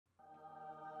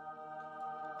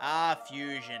Ah,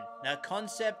 fusion. A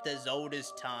concept as old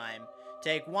as time.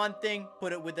 Take one thing,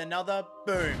 put it with another,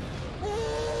 boom.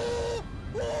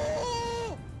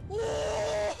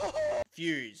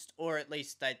 Fused, or at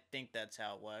least I think that's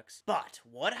how it works. But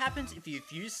what happens if you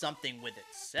fuse something with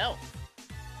itself?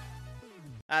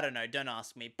 I don't know, don't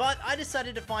ask me. But I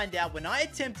decided to find out when I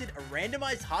attempted a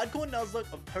randomized hardcore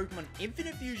Nuzlocke of Pokemon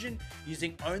Infinite Fusion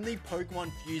using only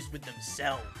Pokemon fused with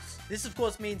themselves. This of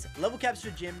course means level caps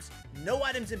for gyms, no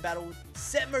items in battle,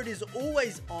 set mode is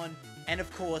always on, and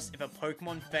of course, if a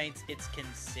Pokemon faints, it's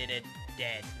considered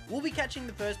dead. We'll be catching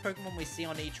the first Pokemon we see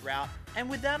on each route, and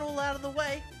with that all out of the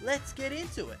way, let's get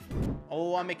into it.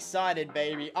 Oh, I'm excited,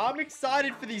 baby. I'm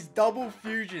excited for these double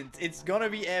fusions. It's gonna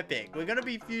be epic. We're gonna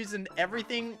be fusing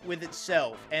everything with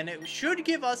itself, and it should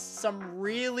give us some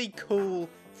really cool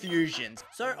fusions.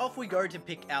 So off we go to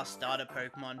pick our starter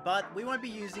Pokemon, but we won't be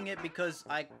using it because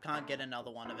I can't get another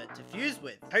one of it to fuse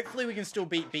with. Hopefully we can still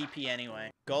beat BP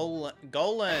anyway. Golens.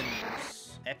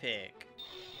 Epic.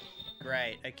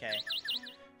 Great, okay.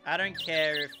 I don't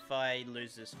care if I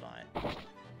lose this fight.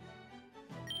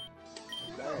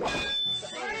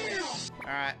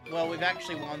 Alright, well, we've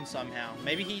actually won somehow.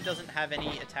 Maybe he doesn't have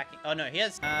any attacking... Oh, no, he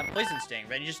has Poison Sting,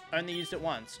 but he just only used it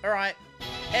once. Alright,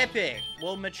 epic.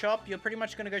 Well, Machop, you're pretty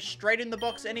much going to go straight in the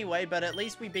box anyway, but at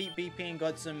least we beat BP and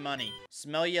got some money.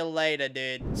 Smell you later,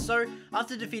 dude. So,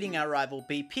 after defeating our rival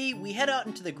BP, we head out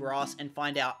into the grass and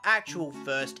find our actual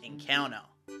first encounter.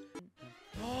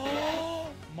 Oh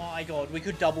my god, we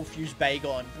could double fuse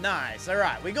Bagon. Nice,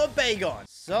 alright, we got Bagon.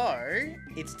 So,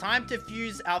 it's time to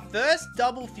fuse our first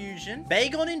double fusion.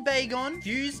 Bagon in Bagon,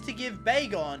 fuse to give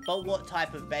Bagon. But what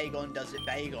type of Bagon does it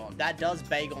Bagon? That does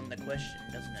Bagon the question,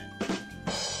 doesn't it?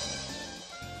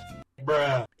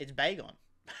 Bruh. It's Bagon.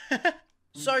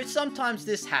 So, sometimes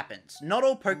this happens. Not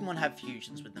all Pokemon have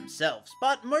fusions with themselves,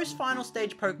 but most final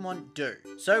stage Pokemon do.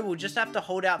 So, we'll just have to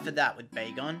hold out for that with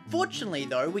Bagon. Fortunately,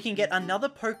 though, we can get another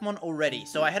Pokemon already,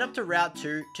 so I head up to Route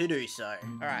 2 to do so.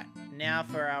 Alright, now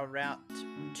for our Route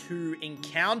 2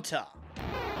 encounter.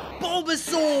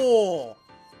 Bulbasaur!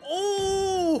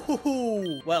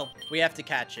 Oh! Well, we have to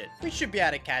catch it. We should be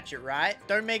able to catch it, right?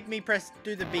 Don't make me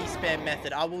do the B-spam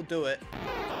method. I will do it.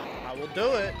 I will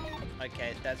do it.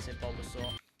 Okay, that's it,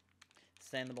 Bulbasaur.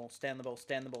 Stand the ball, stand the ball,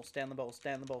 stand the ball, stand the ball,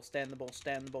 stand the ball, stand the ball,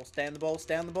 stand the ball, stand the ball,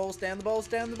 stand the ball, stand the ball,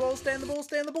 stand the ball, stand the ball,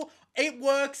 stand the ball. It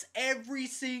works every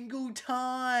single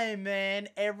time, man.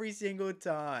 Every single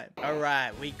time.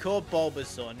 Alright, we caught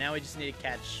Bulbasaur. Now we just need to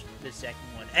catch the second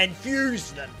one and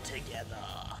fuse them together.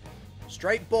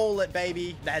 Straight ball it,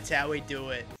 baby. That's how we do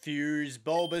it. Fuse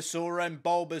Bulbasaur and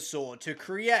Bulbasaur to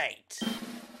create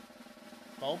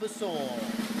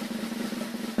Bulbasaur.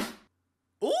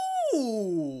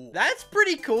 Ooh, that's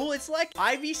pretty cool. It's like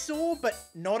Ivysaur, but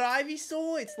not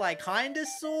Ivysaur. It's like kinda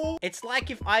Saur. It's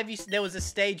like if there was a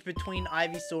stage between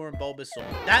Ivysaur and Bulbasaur.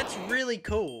 That's really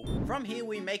cool. From here,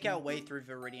 we make our way through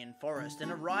Viridian Forest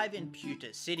and arrive in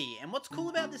Pewter City. And what's cool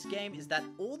about this game is that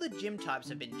all the gym types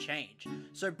have been changed.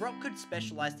 So Brock could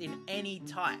specialize in any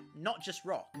type, not just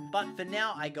Rock. But for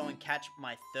now, I go and catch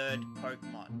my third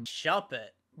Pokemon.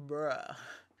 Shuppet. Bruh.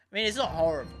 I mean, it's not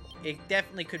horrible. It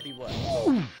definitely could be worse.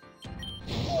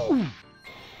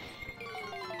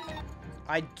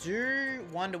 I do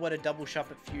wonder what a double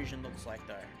Shuppet fusion looks like,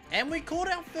 though. And we caught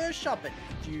our first Shuppet.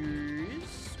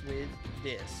 Fuse with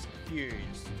this. Fuse.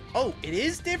 Oh, it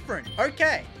is different.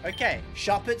 Okay, okay.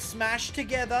 Shuppet smashed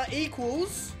together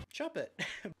equals Shuppet.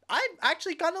 I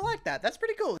actually kind of like that. That's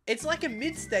pretty cool. It's like a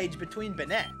mid-stage between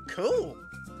Banette. Cool.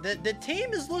 The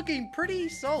team is looking pretty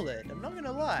solid, I'm not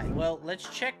gonna lie. Well, let's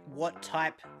check what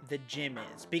type the gym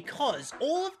is, because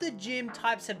all of the gym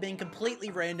types have been completely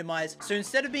randomized. So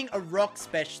instead of being a rock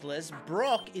specialist,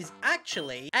 Brock is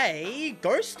actually a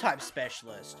ghost type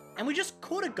specialist. And we just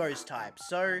caught a ghost type.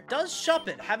 So does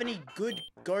Shuppet have any good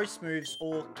ghost moves,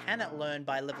 or can it learn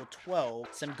by level 12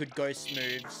 some good ghost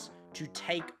moves to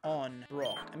take on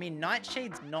Brock? I mean,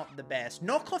 Nightshade's not the best.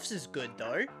 Knockoffs is good,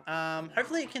 though.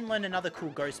 Hopefully it can learn another cool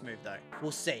ghost move, though.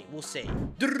 We'll see. We'll see.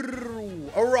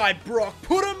 Alright, Brock.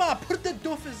 Put him up. Put the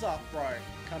doofers up, bro.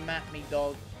 Come at me,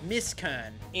 dog.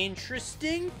 Miskern.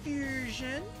 Interesting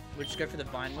fusion. We'll just go for the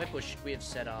Vine Whip, or should we have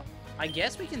set up? I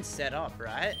guess we can set up,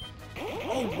 right?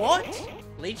 Oh, what?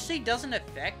 Leech Seed doesn't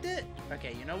affect it?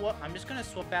 Okay, you know what? I'm just going to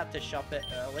swap out to Shuppet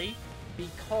early,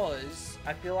 because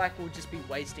I feel like we'll just be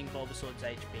wasting Bulbasaur's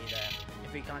HP there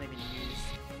if we can't even use...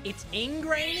 It's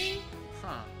ingraining?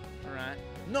 Huh. Alright.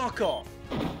 Knock off!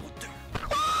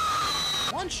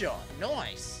 One shot!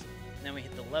 Nice! And then we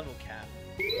hit the level cap.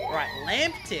 Alright,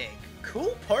 Lamptig.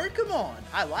 Cool Pokemon!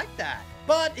 I like that.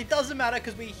 But it doesn't matter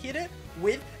because we hit it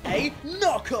with a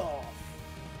knockoff!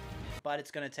 but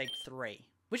it's gonna take 3,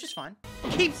 which is fine.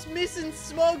 Keeps missing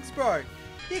Smogs, bro.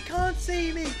 You can't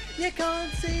see me. You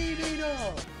can't see me,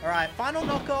 no. All right, final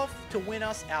knockoff to win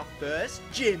us our first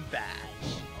gym badge.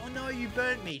 Oh no, you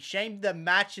burnt me. Shame the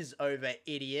match is over,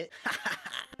 idiot.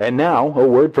 And now, a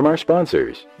word from our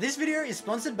sponsors. This video is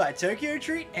sponsored by Tokyo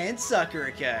Treat and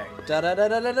Sakura Co.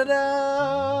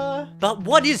 Da-da-da-da-da-da-da! But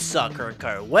what is Sakura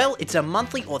Co? Well, it's a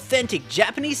monthly authentic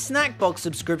Japanese snack box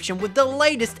subscription with the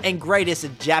latest and greatest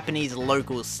Japanese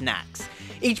local snacks.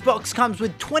 Each box comes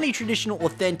with 20 traditional,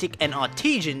 authentic, and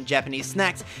artisan Japanese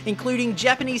snacks, including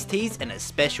Japanese teas and a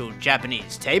special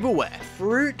Japanese tableware.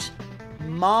 Fruit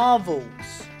marvels.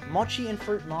 Mochi and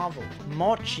fruit marvel.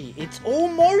 Mochi. It's all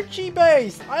mochi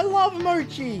based. I love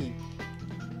mochi.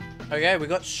 Okay, we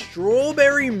got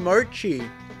strawberry mochi.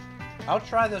 I'll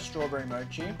try the strawberry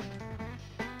mochi.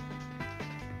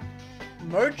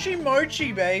 Mochi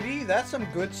mochi, baby. That's some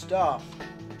good stuff.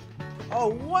 Oh,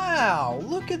 wow.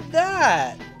 Look at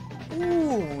that.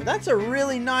 Ooh, that's a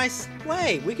really nice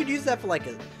plate. We could use that for like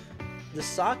the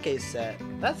sake set.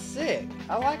 That's sick.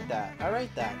 I like that. I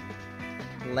rate that.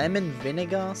 Lemon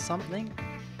vinegar something?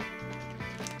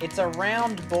 It's a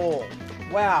round ball.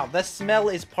 Wow, the smell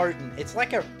is potent. It's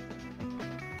like a...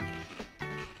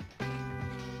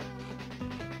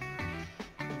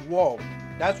 Whoa,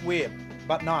 that's weird,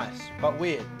 but nice, but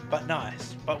weird, but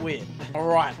nice, but weird.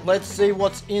 Alright, let's see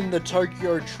what's in the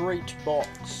Tokyo Treat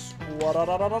box.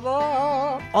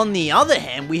 On the other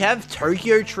hand, we have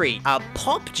Tokyo Treat, a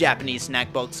pop Japanese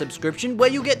snack box subscription where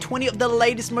you'll get 20 of the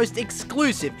latest, most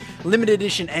exclusive, limited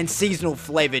edition and seasonal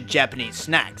flavored Japanese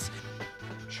snacks.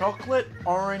 Chocolate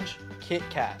orange Kit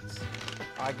Kats.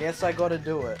 I guess I gotta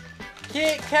do it.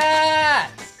 Kit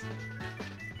Kats!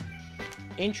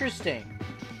 Interesting.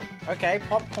 Okay,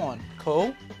 popcorn.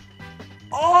 Cool.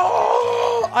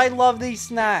 Oh, I love these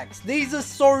snacks. These are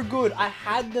so good. I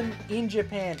had them in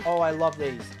Japan. Oh, I love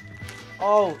these.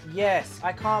 Oh, yes.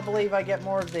 I can't believe I get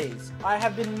more of these. I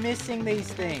have been missing these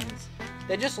things.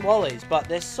 They're just lollies, but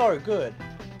they're so good.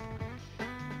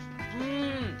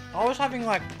 I was having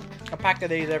like a pack of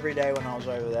these every day when I was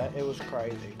over there. It was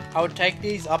crazy. I would take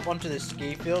these up onto the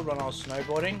ski field when I was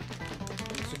snowboarding.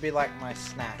 This would be like my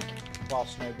snack while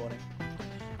snowboarding.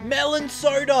 Melon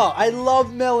soda! I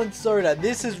love melon soda.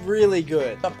 This is really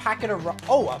good. A packet of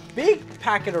a big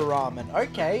packet of ramen.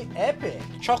 Okay, epic.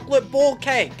 Chocolate ball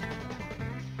cake.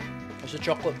 There's a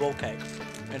chocolate ball cake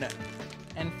in it.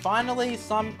 And finally,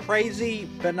 some crazy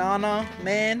banana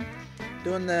man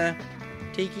doing the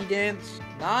tiki dance.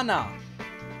 Nana.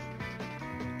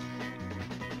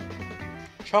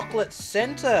 Chocolate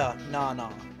center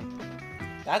Nana.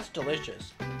 That's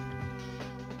delicious.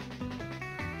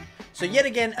 So yet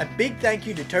again, a big thank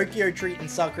you to Tokyo Treat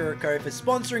and Sakura Co for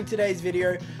sponsoring today's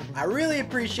video. I really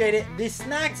appreciate it. The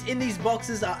snacks in these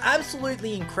boxes are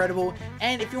absolutely incredible.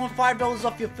 And if you want $5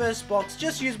 off your first box,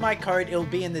 just use my code. It'll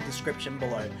be in the description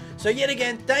below. So yet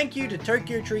again, thank you to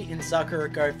Tokyo Treat and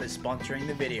Sakura Co for sponsoring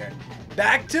the video.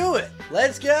 Back to it.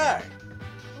 Let's go.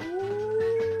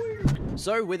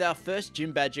 So with our first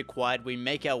gym badge acquired, we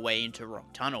make our way into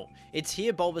Rock Tunnel. It's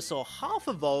here Bulbasaur half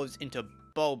evolves into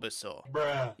Bulbasaur.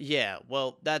 Bruh. Yeah,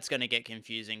 well, that's gonna get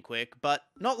confusing quick, but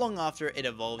not long after it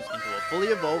evolves into a fully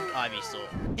evolved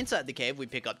Ivysaur. Inside the cave, we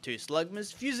pick up 2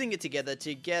 Slugmas, fusing it together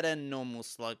to get a normal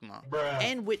Slugma,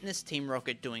 and witness Team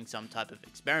Rocket doing some type of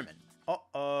experiment.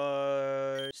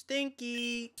 Uh-oh.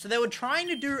 Stinky. So they were trying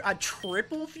to do a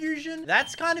triple fusion?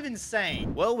 That's kind of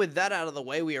insane. Well, with that out of the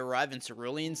way, we arrive in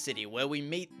Cerulean City, where we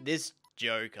meet this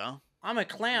joker. I'm a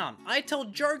clown. I tell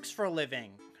jokes for a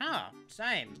living. Huh,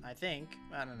 same, I think.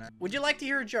 I don't know. Would you like to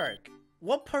hear a joke?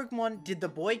 What Pokemon did the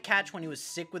boy catch when he was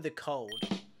sick with a cold?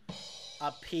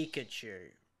 A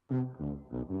Pikachu.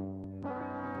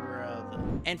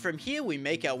 And from here, we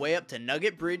make our way up to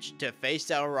Nugget Bridge to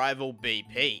face our rival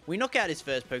BP. We knock out his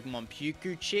first Pokemon,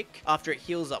 Puku-Chick, after it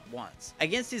heals up once.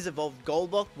 Against his evolved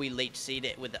Golduck, we Leech Seed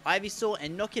it with the Ivysaur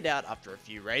and knock it out after a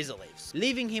few Razor Leaves,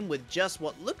 leaving him with just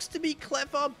what looks to be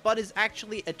Cleffa, but is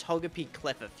actually a Togepi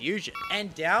Cleffa fusion.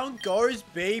 And down goes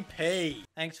BP.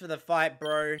 Thanks for the fight,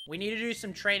 bro. We need to do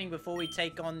some training before we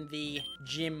take on the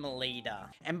gym leader.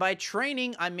 And by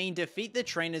training, I mean defeat the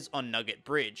trainers on Nugget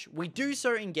Bridge. We do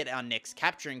so and get our next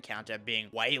capture encounter being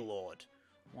Wailord.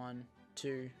 1,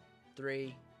 2,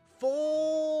 3,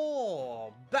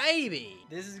 4. Baby!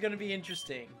 This is gonna be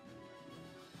interesting.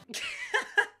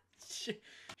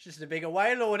 Just a bigger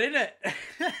Wailord, isn't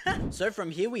it? So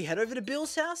from here, we head over to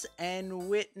Bill's house and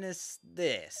witness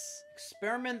this.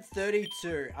 Experiment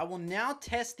 32. I will now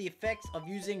test the effects of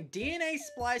using DNA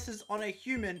splices on a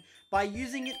human by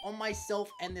using it on myself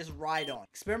and this Rhydon.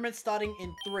 Experiment starting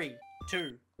in 3,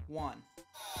 2, 1.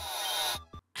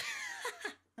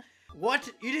 What?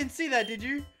 You didn't see that, did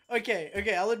you?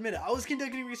 Okay, I'll admit it. I was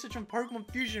conducting research on Pokemon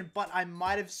Fusion, but I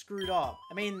might have screwed up.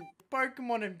 I mean,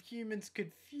 Pokemon and humans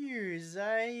could fuse,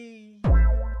 eh?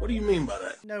 What do you mean by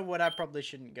that? You know what? I probably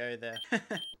shouldn't go there.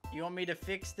 You want me to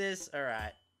fix this?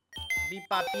 Alright. Hey,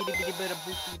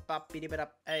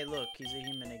 look, he's a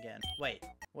human again. Wait,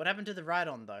 what happened to the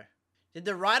Rhydon, though? Did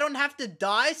the Rhydon have to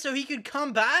die so he could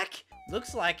come back?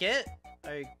 Looks like it.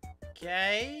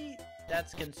 Okay,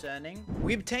 that's concerning.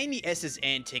 We obtain the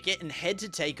SSN ticket and head to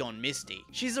take on Misty.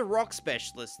 She's a rock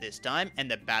specialist this time, and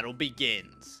the battle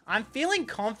begins. I'm feeling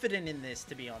confident in this,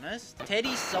 to be honest.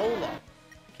 Teddy Solar.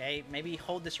 Okay, maybe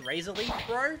hold this Razor Leaf,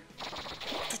 bro.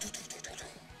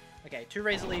 Okay, 2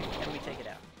 Razor Leaf, and we take it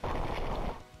out.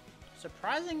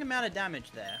 Surprising amount of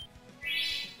damage there.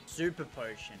 Super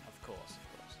Potion, of course.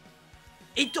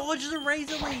 It dodges a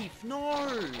Razor Leaf!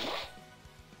 No!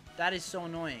 That is so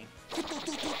annoying.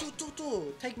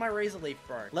 Take my Razor Leaf,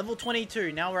 bro. Level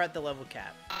 22, now we're at the level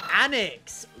cap.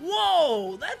 Annex!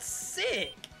 Whoa, that's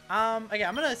sick! Okay,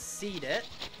 I'm gonna seed it.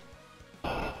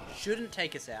 Shouldn't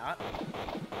take us out.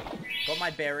 Got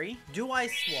my berry. Do I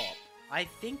swap? I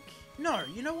think... No,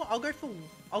 you know what? I'll go for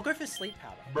sleep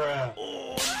powder. Bruh.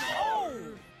 Oh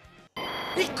no!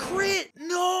 It crit!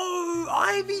 No!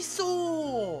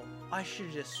 Ivysaur! I should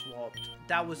have just swapped.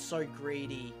 That was so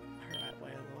greedy. Alright,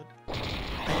 Wailord.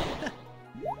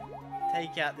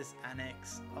 Take out this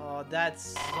Annex. Oh,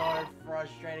 that's so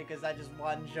frustrating because I just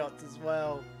one-shots as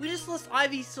well. We just lost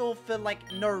Ivysaur for like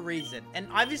no reason. And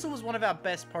Ivysaur was one of our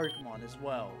best Pokemon as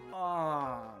well.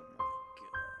 Oh.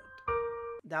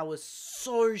 That was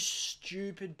so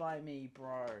stupid by me,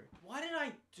 bro. Why did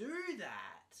I do that?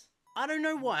 I don't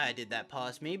know why I did that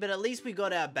past me, but at least we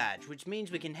got our badge, which means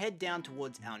we can head down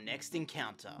towards our next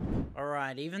encounter.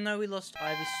 Alright, even though we lost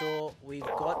Ivysaur, we've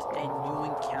got a new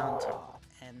encounter.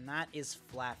 And that is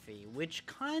Flaffy, which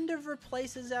kind of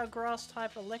replaces our grass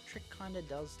type. Electric kind of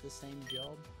does the same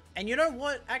job. And you know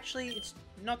what? Actually, it's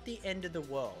not the end of the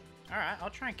world. Alright, I'll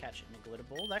try and catch it in a glitter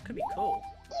ball. That could be cool.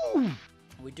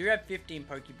 We do have 15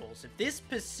 Pokeballs. If this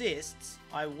persists,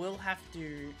 I will have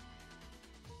to...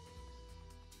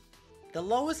 The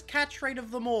lowest catch rate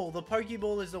of them all, the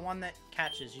Pokeball is the one that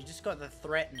catches. You just got to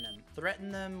threaten them.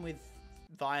 Threaten them with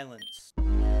violence.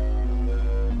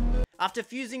 After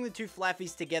fusing the 2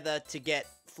 Flaffies together to get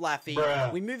Flaffy,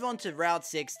 we move on to Route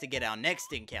 6 to get our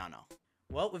next encounter.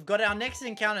 Well, we've got our next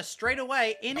encounter straight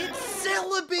away, and it's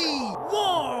Celebi!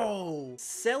 Whoa!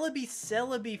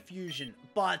 Celebi fusion.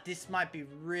 But this might be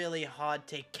really hard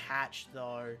to catch,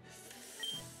 though.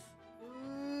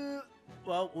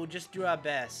 Well, we'll just do our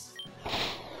best.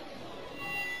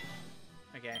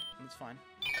 Okay, that's fine.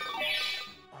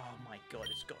 Oh my god,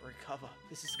 it's got recover.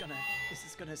 This is gonna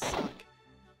suck.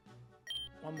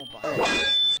 One more bite.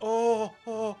 Oh.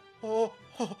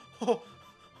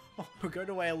 We'll go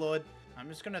to Wailord. I'm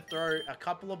just gonna throw a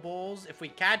couple of balls. If we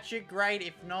catch it, great.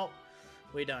 If not,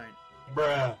 we don't.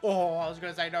 Bruh. Oh, I was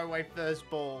gonna say no way first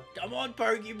ball. Come on,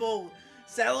 Pokeball.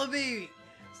 Celebi.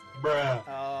 Bruh.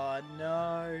 Oh,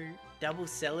 no. Double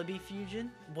Celebi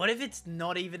fusion? What if it's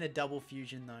not even a double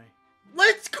fusion, though?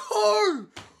 Let's go!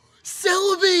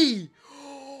 Celebi!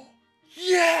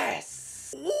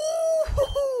 Yes!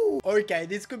 Ooh! Okay,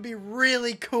 this could be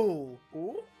really cool.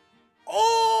 Ooh.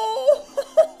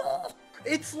 Oh!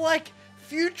 It's like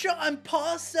future and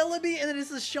past Celebi, and then it's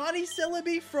a shiny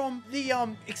Celebi from the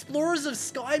Explorers of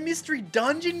Sky Mystery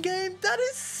Dungeon game. That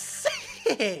is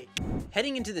sick!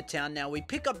 Heading into the town now, we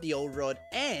pick up the old rod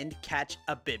and catch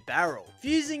a bit barrel.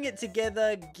 Fusing it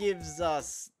together gives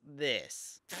us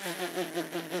this.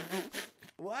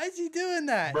 Why is he doing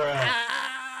that?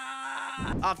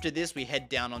 After this, we head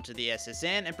down onto the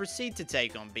SSN and proceed to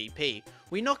take on BP.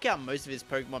 We knock out most of his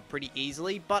Pokemon pretty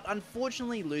easily, but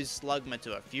unfortunately lose Slugma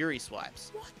to a Fury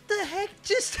Swipes. What the heck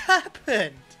just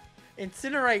happened?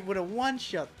 Incinerate would have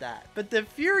one-shot that, but the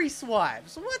Fury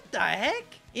Swipes, what the heck?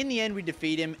 In the end, we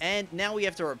defeat him, and now we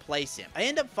have to replace him. I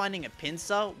end up finding a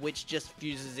Pinsir, which just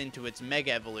fuses into its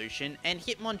Mega Evolution, and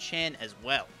Hitmonchan as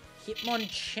well.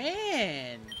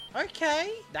 Hitmonchan!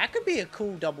 Okay, that could be a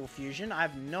cool double fusion. I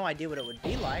have no idea what it would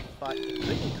be like, but it could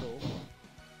be cool.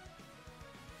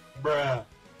 Bruh.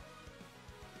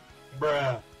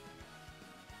 Bruh.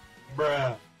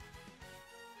 Bruh.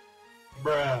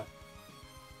 Bruh.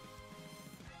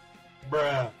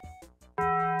 Bruh.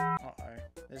 Uh-oh,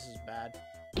 this is bad.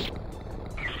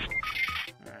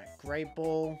 Alright, Great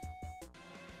Ball.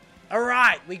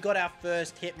 Alright, we got our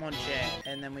first Hitmonchan.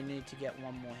 And then we need to get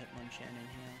one more Hitmonchan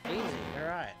in here. Easy,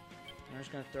 alright. I'm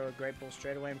just gonna throw a Great Ball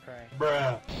straight away and pray.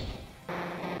 Bruh.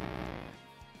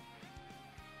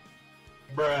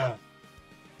 Bruh.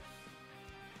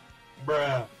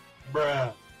 Bruh.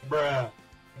 Bruh. Bruh.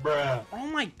 Bruh. Oh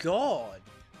my god.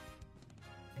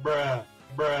 Bruh.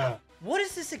 Bruh. What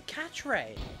is this, a catch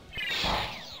rate?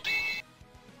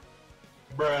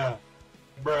 Bruh.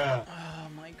 Bruh. Oh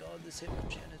my god, this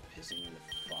Hitmonchan is pissing me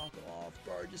the fuck off,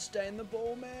 bro. Just stay in the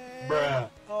ball, man. Bruh.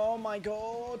 Oh my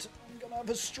god. I'm gonna have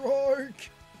a stroke.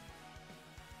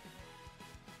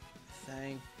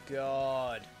 Thank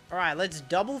god. Alright, let's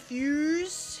double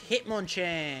fuse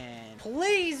Hitmonchan.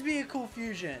 Please be a cool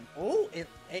fusion. Oh, it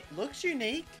looks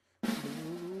unique.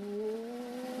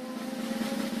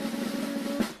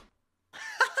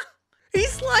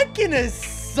 He's like in a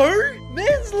suit.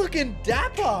 Man's looking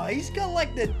dapper. He's got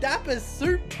like the dapper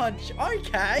suit punch.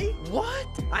 Okay. What?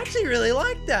 I actually really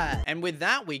like that. And with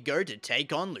that, we go to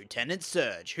take on Lieutenant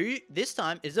Surge, who this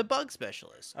time is a bug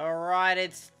specialist. All right,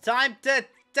 it's time to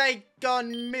take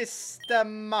on Mr.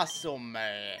 Muscle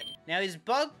Man. Now, his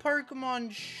bug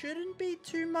Pokemon shouldn't be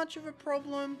too much of a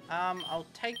problem. I'll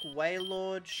take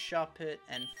Wailord, Shuppet,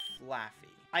 and Flaffy.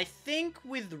 I think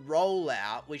with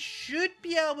Rollout, we should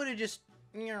be able to just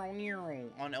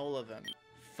on all of them.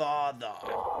 Father.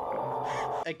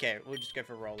 Okay, we'll just go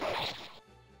for Rollout.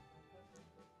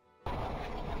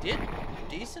 Did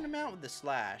decent amount with the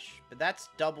Slash, but that's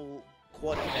double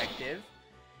quad effective.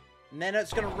 And then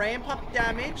it's going to ramp up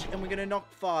damage, and we're going to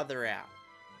knock Father out.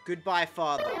 Goodbye,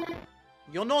 Father.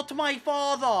 You're not my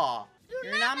father!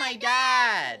 You're not my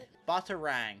dad!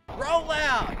 Butterang. Roll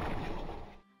out!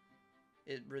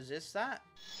 It resists that?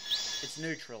 It's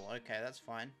neutral. Okay, that's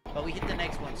fine. But we hit the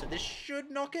next one, so this should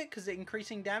knock it, because it's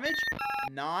increasing damage.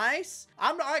 Nice.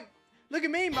 Look at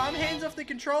me, Mum. Hands off the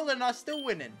controller, and I'm still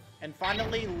winning. And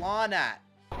finally, Larnat.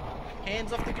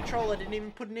 Hands off the controller, didn't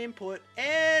even put an input.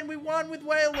 And we won with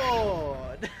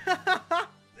Wailord.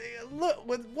 Look,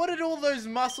 what did all those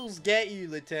muscles get you,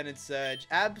 Lieutenant Surge?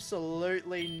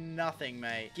 Absolutely nothing,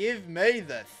 mate. Give me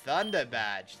the Thunder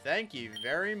Badge. Thank you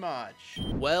very much.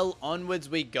 Well, onwards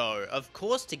we go. Of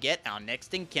course, to get our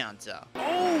next encounter.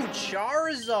 Oh,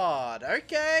 Charizard.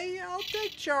 Okay, I'll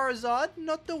take Charizard.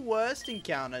 Not the worst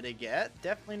encounter to get.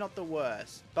 Definitely not the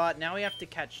worst. But now we have to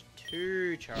catch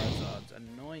 2 Charizards.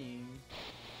 Annoying.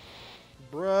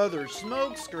 Brother,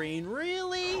 smokescreen,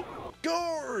 really?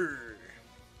 Go!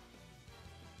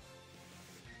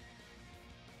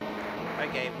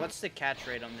 Okay, what's the catch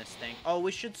rate on this thing? Oh,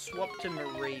 we should swap to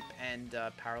Mareep and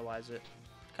paralyze it.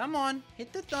 Come on,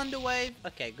 hit the Thunder Wave.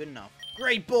 Okay, good enough.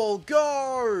 Great Ball,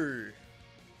 go!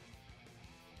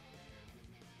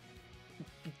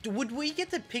 Would we get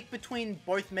to pick between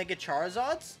both Mega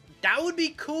Charizards? That would be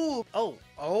cool.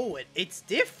 Oh, it's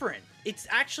different. It's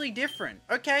actually different.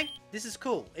 Okay, this is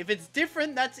cool. If it's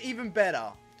different, that's even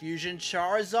better. Fusion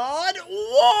Charizard.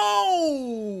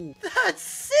 Whoa! That's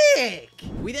sick!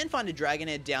 We then find a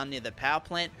Dragonair down near the power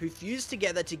plant who fused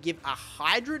together to give a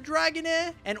Hydra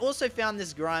Dragonair, and also found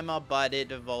this Grimer, but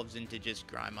it evolves into just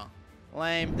Grimer.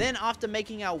 Lame. Then after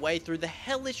making our way through the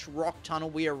hellish rock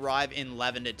tunnel, we arrive in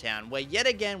Lavender Town, where yet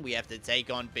again we have to take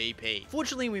on BP.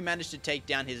 Fortunately, we managed to take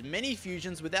down his many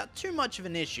fusions without too much of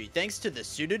an issue, thanks to the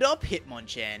suited up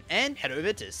Hitmonchan, and head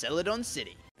over to Celadon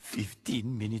City.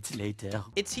 15 minutes later.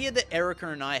 It's here that Erica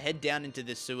and I head down into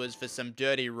the sewers for some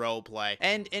dirty roleplay,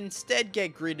 and instead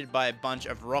get greeted by a bunch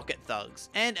of rocket thugs,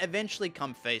 and eventually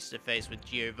come face to face with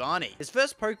Giovanni. His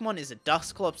first Pokemon is a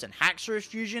Dusclops and Haxorus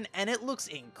fusion, and it looks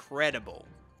incredible.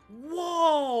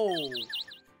 Whoa!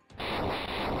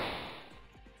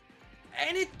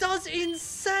 And it does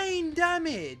insane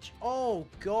damage! Oh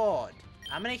god.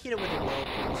 I'm gonna hit it with a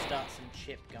Whirlpool and start some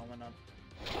chip going on.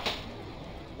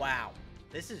 Wow.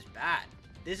 This is bad.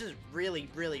 This is really,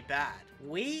 really bad.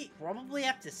 We probably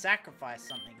have to sacrifice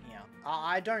something here.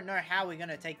 I don't know how we're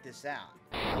gonna take this out.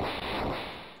 Well,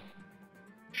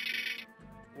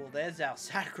 there's our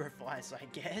sacrifice, I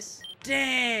guess.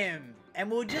 Damn! And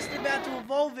we're just about to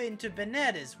evolve it into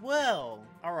Banette as well.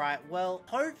 Alright, well,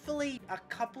 hopefully a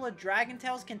couple of Dragon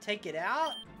Tails can take it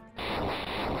out.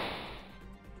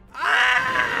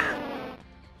 Ah!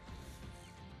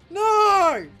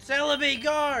 No! Celebi,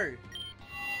 go!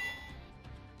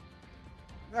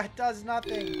 That does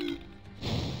nothing.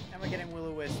 Am I getting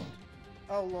Will-O-Wisp?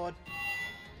 Oh, Lord.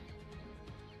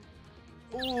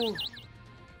 Ooh.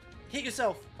 Hit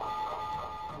yourself.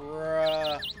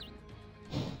 Bruh.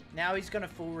 Now he's gonna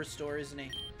full restore, isn't he?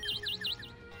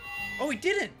 Oh, he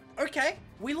didn't. Okay.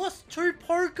 We lost 2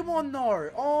 Pokemon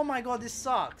though. Oh my god, this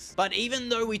sucks. But even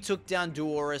though we took down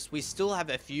Duoris, we still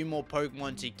have a few more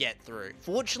Pokemon to get through.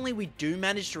 Fortunately, we do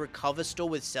manage to recover Store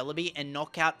with Celebi and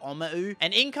knock out Omau,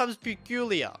 and in comes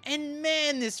Peculiar. And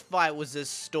man, this fight was a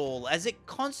stall, as it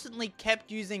constantly kept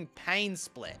using Pain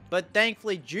Split. But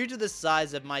thankfully, due to the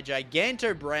size of my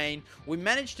giganto brain, we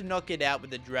managed to knock it out with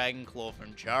the Dragon Claw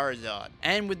from Charizard.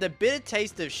 And with the bitter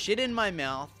taste of shit in my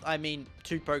mouth, I mean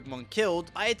 2 Pokemon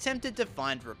killed, I attempted to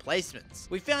find replacements.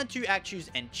 We found 2 Achus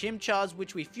and Chimchars,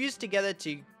 which we fused together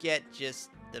to get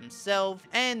just themselves,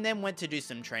 and then went to do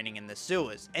some training in the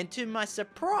sewers, and to my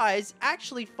surprise,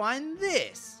 actually find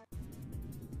this.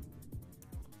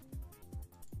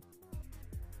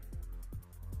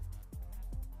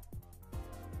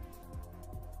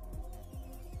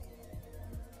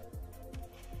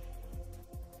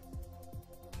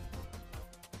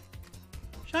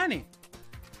 Shiny.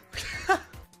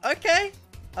 Okay.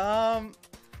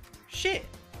 Shit.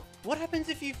 What happens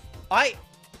if you... I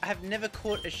have never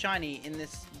caught a shiny in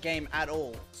this game at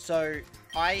all, so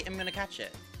I am gonna catch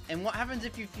it. And what happens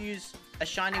if you fuse a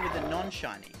shiny with a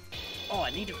non-shiny? Oh, I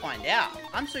need to find out.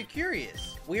 I'm so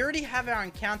curious. We already have our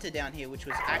encounter down here, which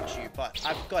was Achu, but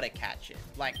I've got to catch it.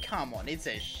 Like, come on, it's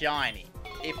a shiny.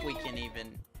 If we can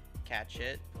even catch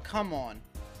it. Come on.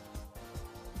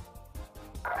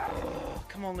 Oh,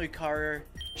 come on, Lucario.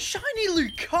 Shiny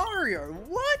Lucario!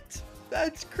 What?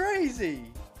 That's crazy.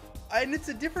 And it's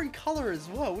a different color as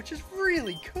well, which is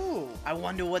really cool. I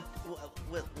wonder what...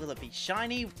 Will it be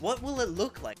shiny? What will it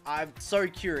look like? I'm so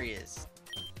curious.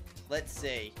 Let's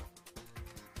see.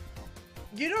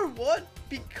 You know what?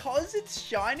 Because it's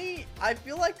shiny, I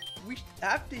feel like we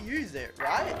have to use it,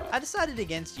 right? I decided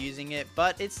against using it,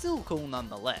 but it's still cool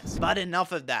nonetheless. But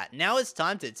enough of that. Now it's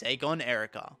time to take on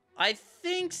Erica. I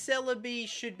think Celebi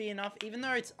should be enough, even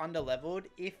though it's underleveled.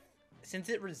 Since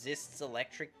it resists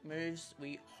electric moves,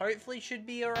 we hopefully should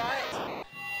be alright.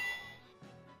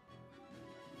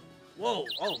 Whoa,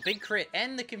 oh, big crit.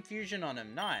 And the confusion on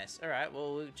him. Nice. Alright,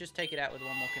 well, we'll just take it out with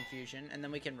one more confusion, and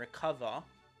then we can recover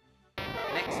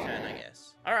next turn, I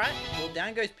guess. Alright, well,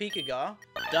 down goes Pikagar.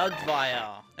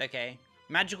 Dugfire. Okay.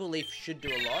 Magical Leaf should do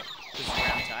a lot, because it's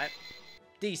ground type.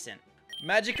 Decent.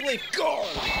 Magical Leaf, go!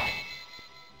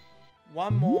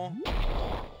 One more.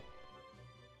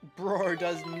 Bro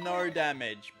does no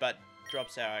damage, but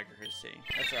drops our accuracy.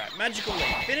 That's alright. Magical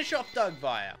Leaf. Finish off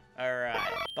Dugfire.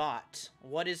 Alright. But,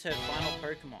 what is her final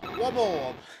Pokemon?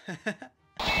 Wobble!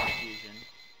 Fusion.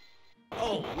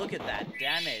 Oh, look at that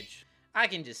damage. I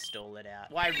can just stall it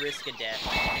out. Why risk a death,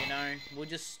 you know? We'll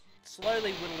just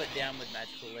slowly whittle it down with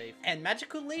Magical Leaf. And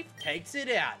Magical Leaf takes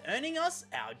it out, earning us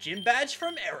our gym badge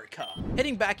from Erica.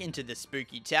 Heading back into the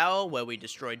spooky tower where we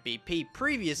destroyed BP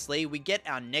previously, we get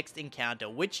our next encounter,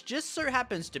 which just so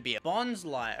happens to be a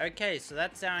Bonsly. Okay, so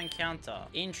that's our encounter.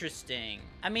 Interesting.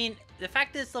 I mean, the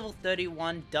fact that it's level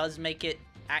 31 does make it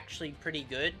actually pretty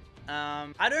good.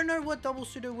 I don't know what Double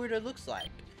Pseudo Weirdo looks like.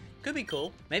 Could be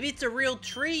cool. Maybe it's a real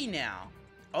tree now.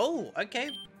 Oh,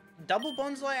 okay. Double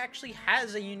Bonsly actually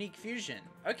has a unique fusion.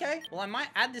 Okay, well I might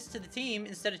add this to the team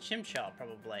instead of Chimchar,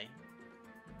 probably.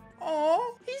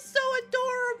 Oh, he's so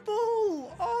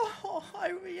adorable. Oh,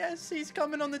 yes, he's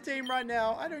coming on the team right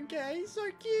now. I don't care, he's so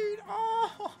cute.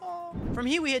 Oh. From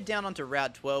here we head down onto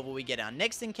Route 12 where we get our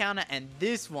next encounter, and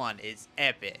this one is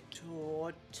epic.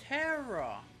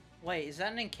 Torterra. Wait, is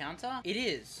that an encounter? It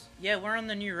is. Yeah, we're on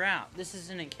the new route. This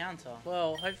is an encounter.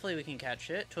 Well, hopefully we can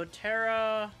catch it.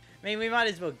 Torterra. I mean, we might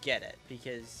as well get it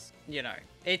because, you know,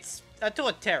 it's a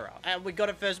Torterra. And we got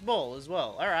it first ball as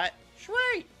well. Alright.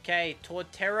 Sweet. Okay,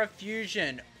 Torterra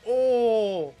Fusion.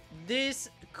 Oh, this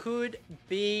could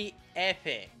be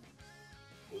epic.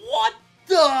 What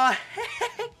the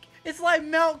heck? It's like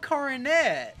Mount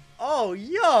Coronet. Oh,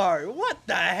 yo, what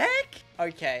the heck?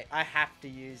 Okay, I have to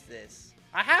use this.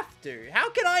 I have to. How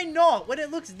can I not when it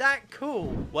looks that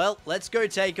cool? Well, let's go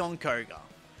take on Koga.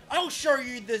 I'll show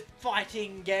you the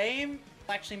fighting game.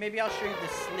 Actually, maybe I'll show you the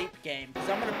sleep game. Because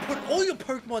I'm going to put all your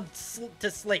Pokemon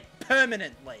to sleep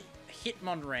permanently.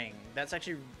 Hitmonring. That's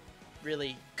actually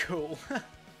really cool.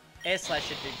 Air Slash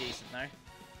should do decent,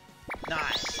 though.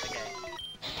 Nice. Okay.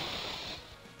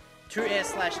 2 Air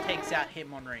Slash takes out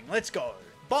Hitmonring. Let's go.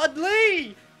 Bud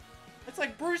Lee! It's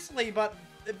like Bruce Lee, but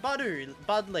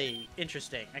Bud Lee.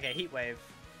 Interesting. Okay, Heat Wave.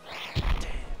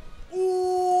 Damn.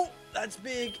 Ooh, that's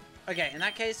big. Okay, in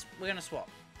that case, we're gonna swap.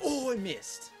 Oh, I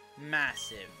missed.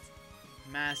 Massive.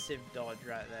 Massive dodge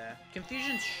right there.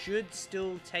 Confusion should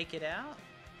still take it out.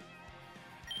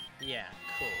 Yeah,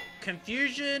 cool.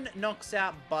 Confusion knocks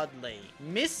out Bud Lee.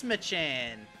 Miss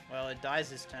Machan. Well, it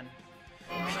dies this turn.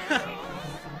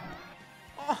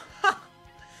 Oh,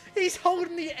 He's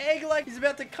holding the egg like he's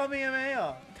about to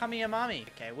Kamehameha. Kamehamami.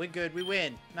 Okay, we're good. We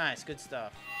win. Nice. Good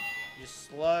stuff. Just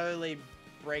slowly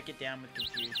break it down with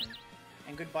confusion.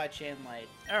 And goodbye, Chanlade.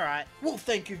 Alright. Well,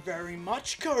 thank you very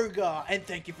much, Koga. And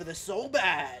thank you for the soul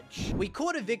badge. We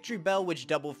caught a victory bell, which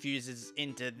double fuses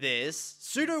into this.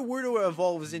 Sudowoodo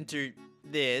evolves into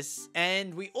this.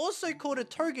 And we also caught a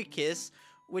Togekiss,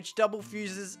 which double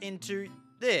fuses into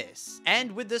this.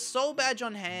 And with the soul badge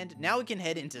on hand, now we can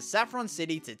head into Saffron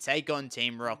City to take on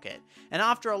Team Rocket. And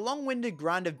after a long-winded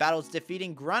grind of battles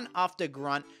defeating grunt after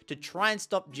grunt to try and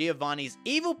stop Giovanni's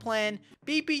evil plan,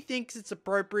 BP thinks it's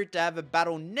appropriate to have a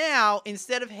battle now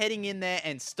instead of heading in there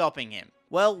and stopping him.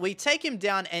 Well, we take him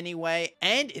down anyway,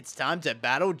 and it's time to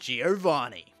battle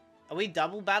Giovanni. Are we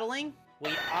double battling? We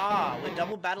are. We're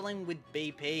double battling with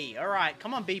BP. Alright,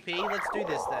 come on BP, let's do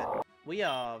this then. We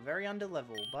are very under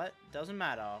level, but doesn't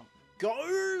matter. Go,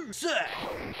 sir!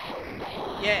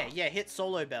 Yeah, hit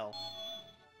Solo Bell.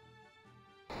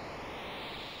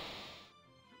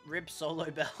 Rip Solo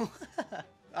Bell.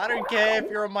 I don't care if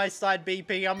you're on my side,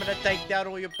 BP. I'm gonna take down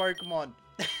all your Pokemon.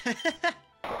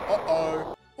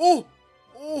 Uh-oh. Oh!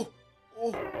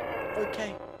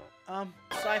 Okay.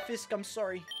 Psyfisk, I'm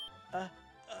sorry.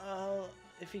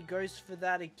 If he goes for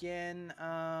that again,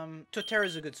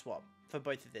 Torterra's a good swap for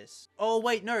both of this. Oh,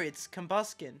 wait, no, it's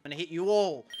Combuskin. I'm gonna hit you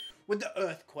all with the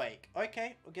Earthquake.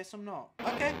 Okay, I guess I'm not.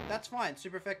 Okay, that's fine.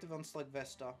 Super effective on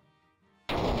Slugvesta.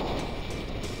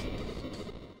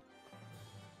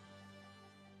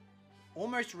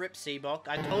 Almost rip Seabok.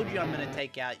 I told you I'm gonna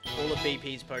take out all of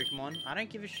BP's Pokemon. I don't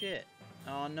give a shit.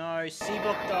 Oh no,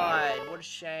 Seabok died. What a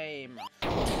shame.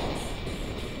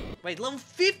 Wait, level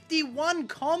 51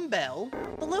 Combell?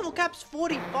 The level cap's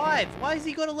 45. Why has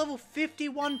he got a level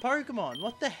 51 Pokemon?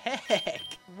 What the heck?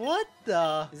 What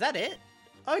the? Is that it?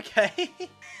 Okay.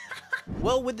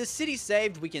 Well, with the city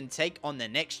saved, we can take on the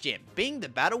next gym, being the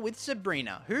battle with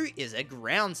Sabrina, who is a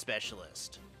ground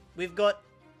specialist. We've got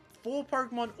 4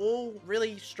 Pokemon, all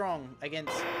really strong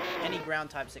against any ground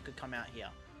types that could come out here.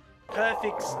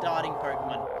 Perfect starting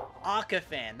Pokemon.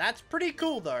 Arcafan. That's pretty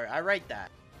cool, though. I rate that.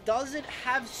 Does it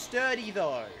have Sturdy,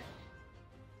 though?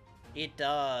 It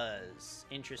does.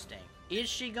 Interesting. Is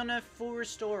she gonna full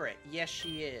restore it? Yes,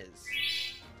 she is.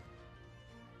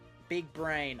 Big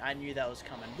brain. I knew that was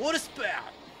coming. Water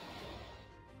Spout!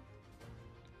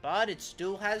 But it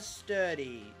still has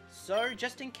Sturdy. So,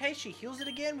 just in case she heals it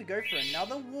again, we go for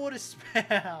another Water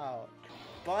Spout.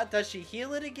 But does she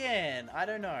heal it again? I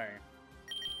don't know.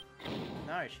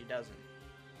 No, she doesn't.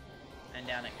 And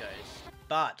down it goes.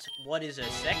 But, what is her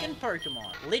second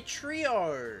Pokemon?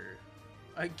 Litrio!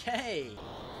 Okay.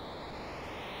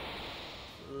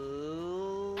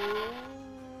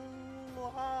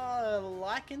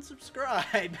 Like and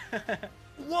subscribe.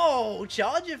 Whoa,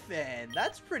 Charger Fan.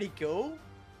 That's pretty cool.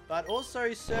 But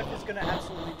also, Surf is going to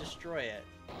absolutely destroy it.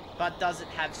 But does it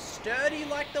have Sturdy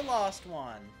like the last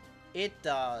one? It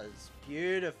does.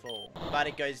 Beautiful. But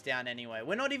it goes down anyway.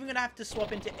 We're not even going to have to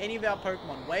swap into any of our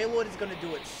Pokemon. Wailord is going to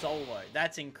do it solo.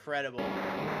 That's incredible.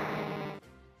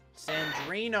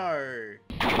 Sandrino.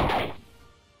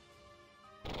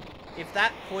 If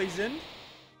that poisoned,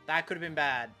 that could have been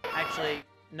bad. Actually,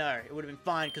 no. It would have been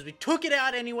fine because we took it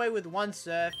out anyway with one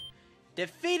Surf.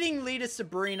 Defeating leader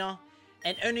Sabrina.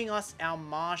 And earning us our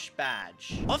Marsh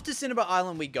badge. Off to Cinnabar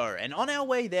Island we go, and on our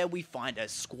way there we find a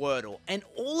Squirtle. And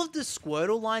all of the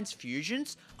Squirtle line's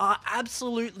fusions are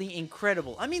absolutely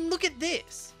incredible. I mean, look at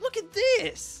this. Look at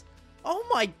this. Oh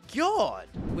my god.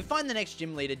 We find the next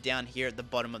gym leader down here at the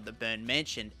bottom of the Burn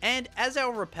Mansion, and as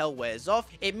our repel wears off,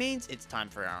 it means it's time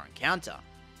for our encounter.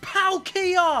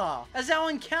 Palkia as our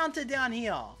encounter down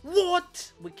here.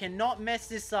 What? We cannot mess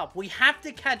this up. We have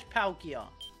to catch Palkia.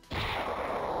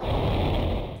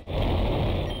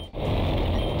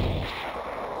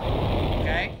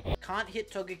 Okay, can't hit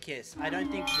Togekiss. I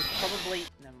don't think we probably...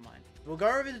 Never mind. We'll go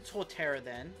over to Torterra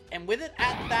then. And with it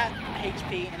at that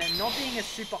HP and it not being a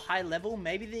super high level,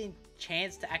 maybe the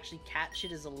chance to actually catch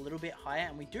it is a little bit higher.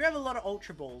 And we do have a lot of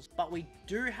Ultra Balls, but we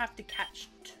do have to catch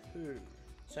 2.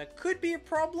 So it could be a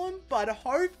problem, but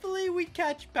hopefully we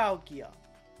catch Palkia.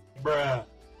 Bruh.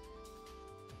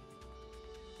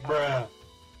 Bruh.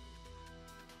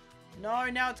 No,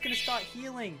 now it's going to start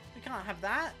healing. We can't have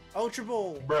that. Ultra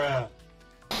Ball. Bruh.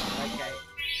 Okay.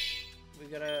 We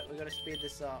gotta speed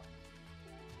this up.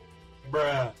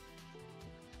 Bruh.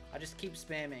 I just keep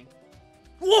spamming.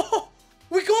 Whoa!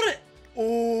 We got it!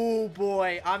 Oh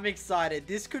boy, I'm excited.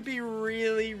 This could be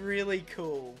really, really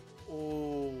cool.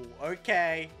 Oh,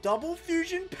 okay. Double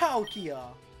Fusion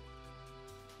Palkia.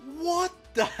 What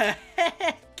the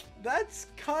heck? That's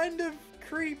kind of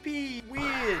creepy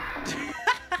weird.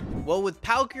 Well, with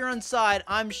Palkia on side,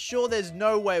 I'm sure there's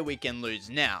no way we can lose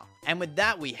now. And with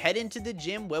that, we head into the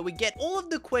gym where we get all of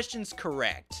the questions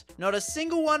correct. Not a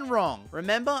single one wrong.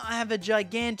 Remember, I have a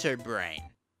giganto brain.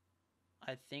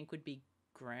 I think would be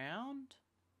ground?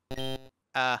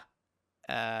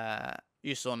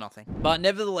 You saw nothing. But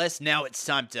nevertheless, now it's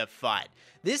time to fight.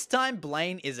 This time,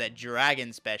 Blaine is a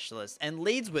dragon specialist and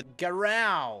leads with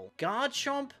Growl,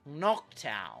 Garchomp,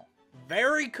 Noctowl.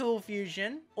 Very cool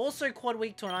fusion. Also quad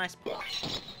weak to an ice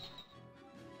punch.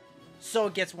 So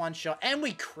it gets one shot and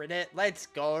we crit it. Let's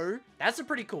go. That's a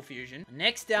pretty cool fusion.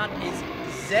 Next out is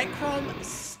Zekrom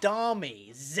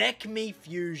Starmie. Zekme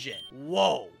fusion.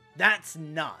 Whoa. That's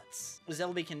nuts.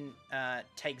 Celebi can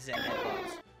take Zen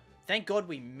headbutts. Thank God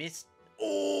we missed.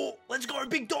 Oh, let's go.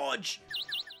 Big dodge.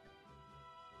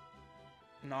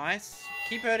 Nice.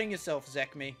 Keep hurting yourself,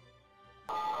 Zekme.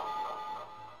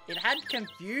 It had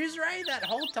Confuse Ray that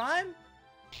whole time?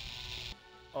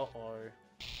 Uh-oh.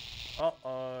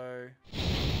 Uh-oh.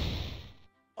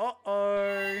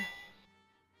 Uh-oh.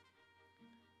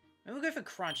 Maybe we'll go for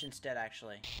Crunch instead,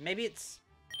 actually. Maybe it's...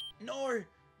 No!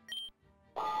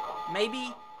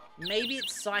 Maybe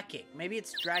it's Psychic. Maybe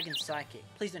it's Dragon Psychic.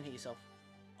 Please don't hit yourself.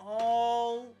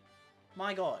 Oh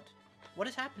my god. What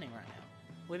is happening right now?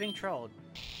 We're being trolled.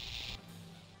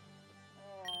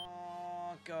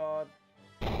 Oh god.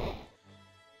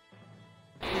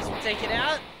 Please take it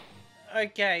out?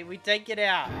 Okay, we take it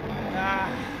out.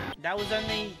 That was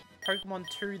only Pokemon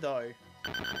 2 though.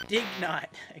 Dignite.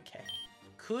 Okay.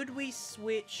 Could we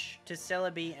switch to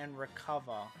Celebi and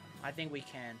recover? I think we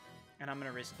can. And I'm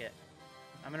gonna risk it.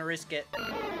 I'm gonna risk it.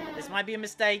 This might be a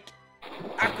mistake.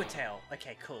 Aqua Tail.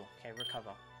 Okay, cool. Okay,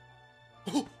 recover.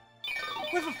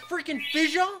 We have a freaking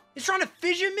fissure? It's trying to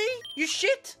fissure me? You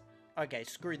shit? Okay,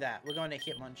 screw that. We're going to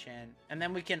Hitmonchan. And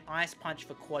then we can Ice Punch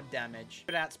for quad damage.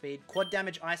 Put outspeed. Quad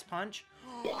damage, Ice Punch.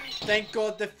 Thank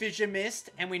God the fissure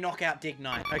missed. And we knock out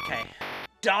Dignite. Okay.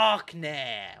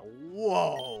 Darknair.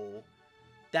 Whoa.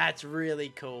 That's really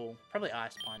cool. Probably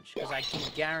Ice Punch. Because I can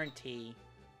guarantee...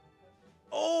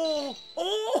 Oh!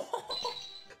 Oh!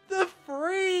 The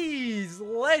freeze!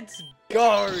 Let's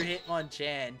go,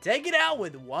 Hitmonchan. Take it out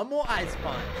with one more Ice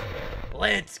Punch.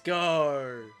 Let's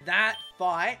go. That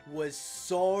fight was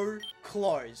so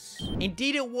close.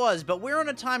 Indeed it was, but we're on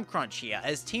a time crunch here,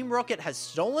 as Team Rocket has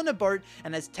stolen a boat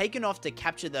and has taken off to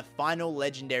capture the final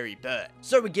legendary bird.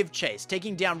 So we give chase,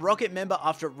 taking down Rocket member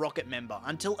after Rocket member,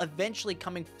 until eventually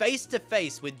coming face to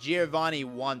face with Giovanni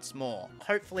once more.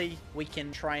 Hopefully we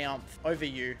can triumph over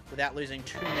you without losing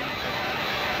too many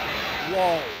Pokemon.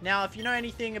 Whoa. Now, if you know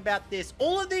anything about this,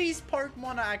 all of these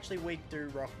Pokemon are actually weak to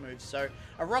rock moves. So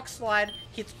a Rock Slide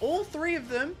hits all three of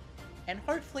them. And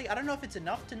hopefully, I don't know if it's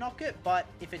enough to knock it, but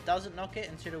if it doesn't knock it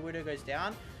and Sudowoodo goes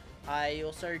down, I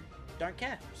also don't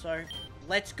care. So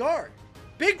let's go.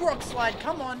 Big Rock Slide,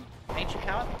 come on. Ancient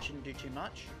Power, shouldn't do too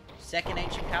much. Second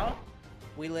Ancient Power,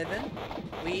 we live in.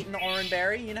 We eat an Oran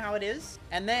Berry, you know how it is.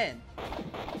 And then...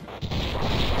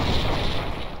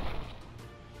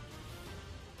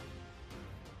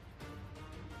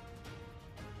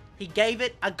 he gave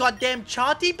it a goddamn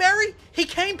Charty Berry? He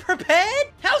came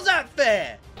prepared? How's that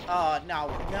fair? Oh, no,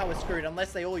 now we're screwed.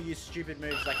 Unless they all use stupid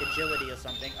moves like Agility or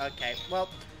something. Okay, well,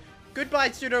 goodbye,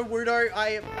 Sudowoodo.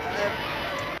 I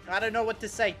don't know what to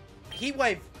say. Heat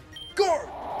Wave,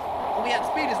 go! And we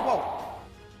outspeed as well.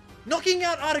 Knocking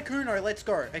out Articuno, let's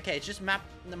go. Okay, it's just Map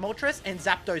the Moltres and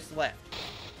Zapdos left.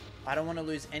 I don't want to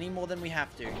lose any more than we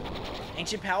have to.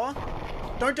 Ancient Power.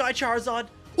 Don't die, Charizard.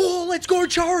 Oh, let's go,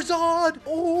 Charizard!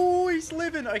 Oh, he's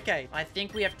living. Okay, I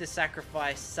think we have to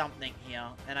sacrifice something here.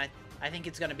 And I think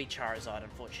it's going to be Charizard,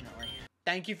 unfortunately.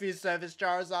 Thank you for your service,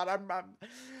 Charizard.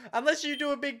 Unless you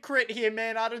do a big crit here,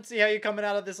 man, I don't see how you're coming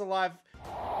out of this alive.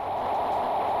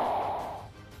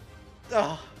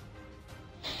 Oh.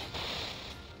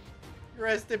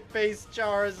 Rest in peace,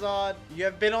 Charizard. You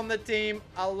have been on the team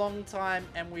a long time,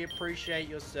 and we appreciate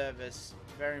your service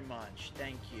very much.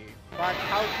 Thank you. But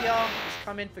Palkia has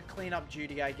come in for cleanup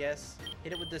duty, I guess.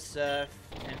 Hit it with the Surf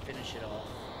and finish it off.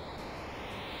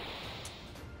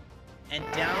 And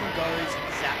down goes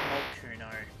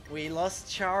Zapmokuno. We lost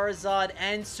Charizard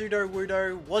and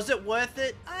Sudowoodo. Was it worth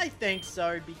it? I think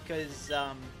so, because,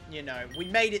 you know, we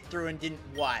made it through and didn't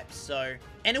wipe, so...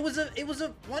 And it was a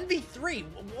 1v3.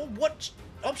 What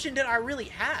option did I really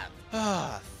have?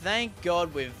 Ah, thank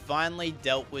God we've finally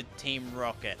dealt with Team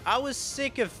Rocket. I was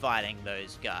sick of fighting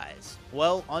those guys.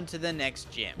 Well, on to the next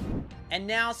gym. And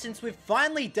now, since we've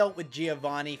finally dealt with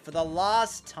Giovanni for the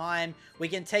last time, we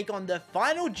can take on the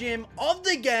final gym of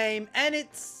the game, and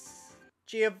it's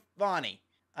Giovanni.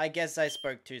 I guess I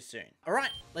spoke too soon. Alright,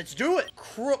 let's do it.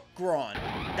 Crookgron.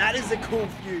 That is a cool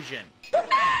fusion.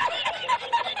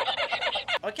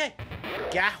 Okay.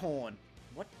 Gahorn.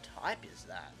 What type is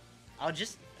that? I'll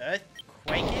just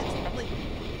earthquake it. It's probably...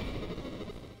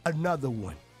 Another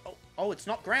one. Oh, it's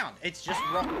not ground. It's just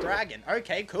rock dragon.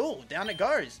 Okay, cool. Down it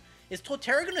goes. Is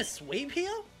Torterra gonna sweep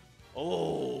here?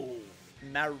 Oh.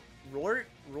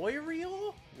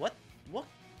 Royrio? What?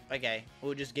 Okay,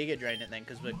 we'll just Giga Drain it then,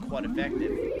 because we're quite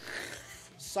effective.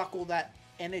 Suck all that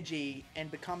energy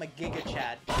and become a Giga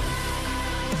Chad.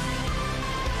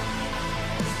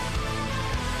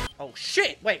 Oh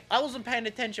shit! Wait, I wasn't paying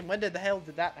attention. When the hell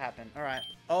did that happen? Alright.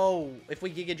 Oh, if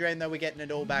we Giga Drain though, we're getting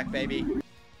it all back, baby.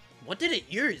 What did it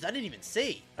use? I didn't even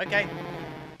see. Okay.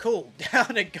 Cool.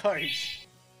 Down it goes.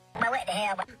 What the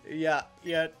hell?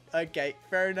 Yeah, okay,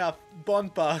 fair enough.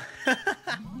 Bonpa.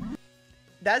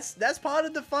 That's part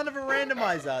of the fun of a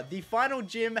randomizer. The final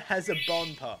gym has a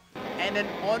Bonpa. And an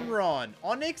Onron.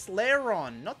 Onyx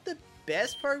Lairon. Not the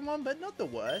best Pokemon, but not the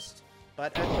worst.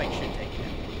 But Earthquake should take it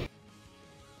out.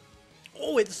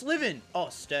 Oh, it's living. Oh,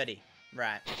 sturdy.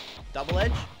 Right. Double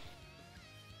Edge.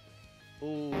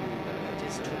 Ooh,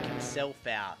 just took himself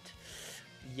out.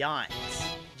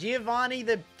 Yikes. Giovanni,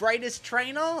 the greatest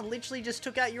trainer, literally just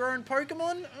took out your own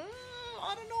Pokemon?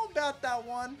 I don't know about that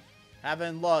one.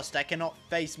 Haven't lost. I cannot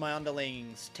face my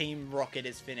underlings. Team Rocket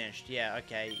is finished. Yeah,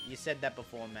 okay. You said that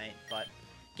before, mate. But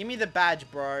give me the badge,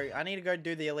 bro. I need to go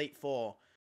do the Elite Four.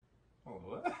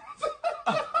 What?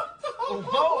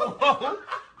 Whoa!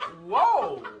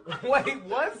 Whoa! Wait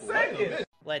 1 second.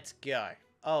 Let's go.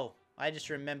 Oh, I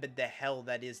just remembered the hell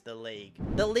that is the league.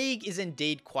 The league is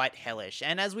indeed quite hellish,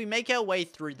 and as we make our way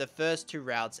through the first 2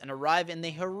 routes and arrive in the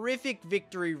horrific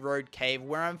Victory Road Cave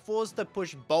where I'm forced to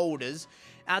push boulders,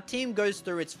 our team goes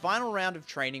through its final round of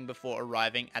training before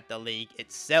arriving at the league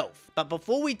itself. But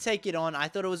before we take it on, I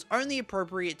thought it was only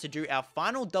appropriate to do our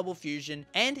final double fusion,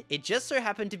 and it just so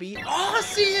happened to be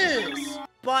Arceus!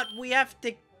 But we have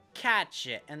to catch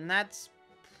it, and that's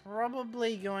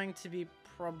probably going to be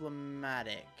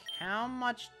problematic. How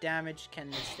much damage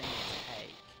can this thing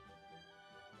take?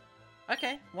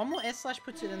 Okay, one more S slash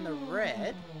puts it in the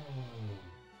red.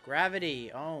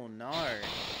 Gravity, oh no.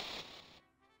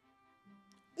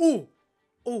 Ooh!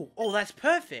 Oh, that's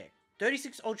perfect.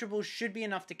 36 Ultra Balls should be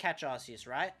enough to catch Arceus,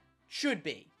 right? Should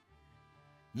be.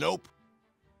 Nope.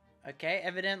 Okay,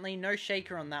 evidently no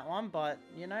shaker on that one, but,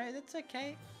 you know, that's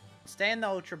okay. Stay in the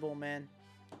Ultra Ball, man.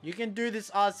 You can do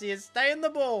this, Arceus. Stay in the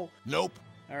ball. Nope.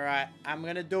 Alright, I'm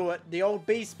gonna do it. The old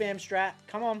B spam strat.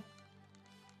 Come on.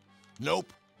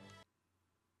 Nope.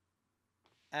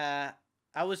 I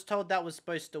was told that was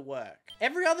supposed to work.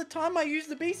 Every other time I use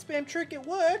the B spam trick, it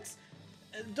works.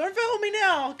 Don't fail me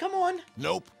now. Come on.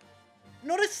 Nope.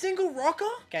 Not a single rocker?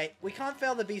 Okay, we can't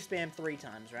fail the B spam 3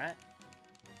 times, right?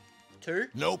 2?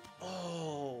 Nope.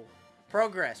 Oh.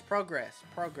 Progress.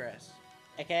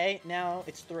 Okay, now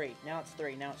it's 3. Now it's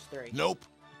 3. Nope.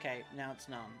 Okay, now it's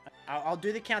none. I'll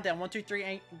do the countdown. 1, 2,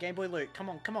 3, Game Boy Luke. Come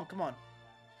on.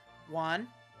 1,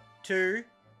 2,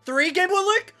 3, Game Boy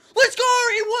Luke! Let's go!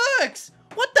 It works!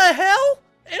 What the hell?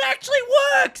 It actually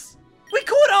works! We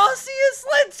caught Arceus!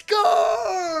 Let's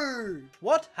go!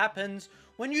 What happens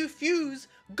when you fuse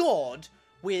God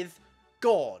with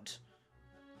God?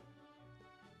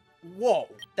 Whoa,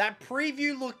 that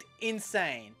preview looked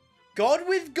insane. God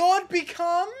with God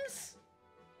becomes...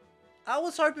 I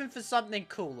was hoping for something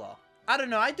cooler. I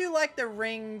don't know, I do like the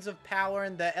rings of power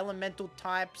and the elemental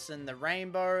types and the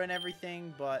rainbow and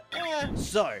everything, but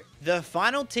So, the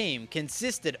final team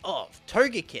consisted of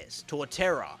Togekiss,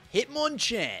 Torterra,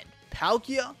 Hitmonchan,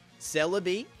 Palkia,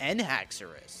 Celebi, and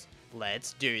Haxorus.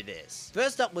 Let's do this.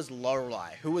 First up was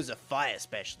Lorelei, who was a fire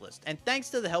specialist, and thanks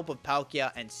to the help of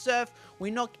Palkia and Surf,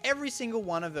 we knocked every single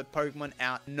one of her Pokemon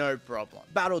out no problem.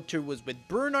 Battle 2 was with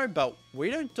Bruno, but we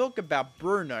don't talk about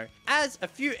Bruno, as a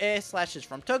few air slashes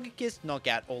from Togekiss knock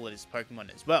out all of his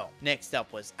Pokemon as well. Next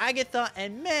up was Agatha,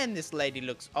 and man, this lady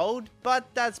looks old, but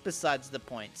that's besides the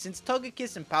point, since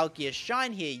Togekiss and Palkia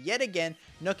shine here yet again,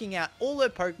 knocking out all her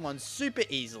Pokemon super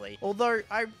easily, although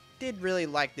I did really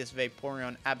like this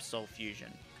Vaporeon Absol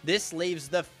fusion. This leaves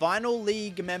the final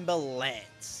league member,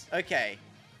 Lance. Okay,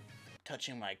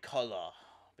 touching my collar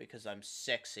because I'm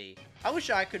sexy. I wish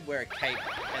I could wear a cape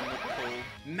and look cool.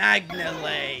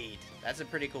 Magnalade! That's a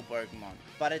pretty cool Pokemon,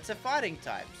 but it's a fighting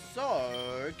type,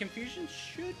 so Confusion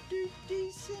should do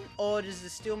decent, or does it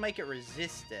still make it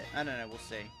resist it? I don't know, we'll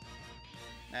see.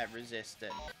 Resist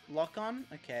it. Lock on?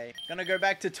 Okay. Gonna go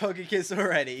back to Togekiss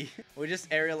already. We'll just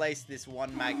Aerial Ace this one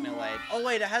Magnalade. Oh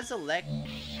wait, it has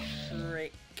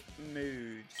electric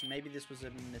moves. Maybe this was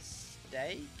a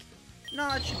mistake? No,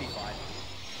 it should be fine.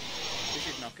 We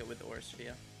should knock it with the Aura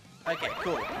Sphere. Okay,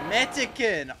 cool.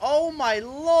 Metakin! Oh my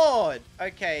lord!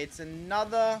 Okay, it's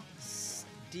another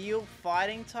steel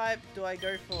fighting type. Do I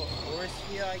go for Aura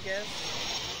Sphere, I guess?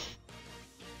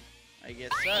 I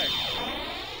guess so.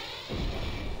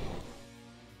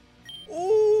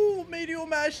 Ooh, Meteor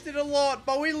Mash did a lot,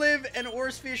 but we live and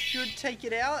Aura Sphere should take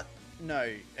it out. No,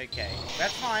 okay.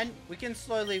 That's fine. We can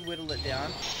slowly whittle it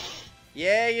down.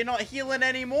 Yeah, you're not healing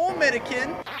anymore,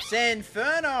 Metakin.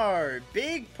 Sanferno.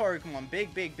 Big Pokemon.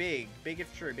 Big, big, big. Big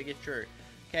if true, big if true.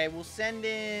 Okay, we'll send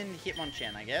in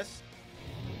Hitmonchan, I guess.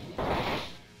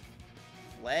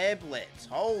 Flare Blitz.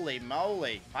 Holy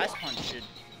moly. Ice Punch should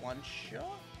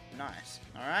one-shot. Nice.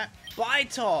 Alright.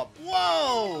 Bitop.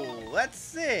 Whoa! That's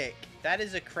sick. That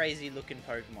is a crazy looking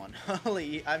Pokemon.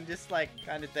 Holy, I'm just like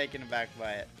kind of taken aback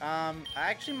by it. I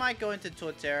actually might go into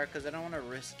Torterra because I don't want to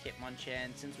risk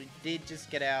Hitmonchan since we did just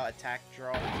get our attack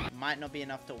drop. Might not be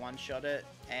enough to one-shot it,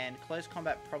 and close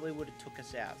combat probably would have took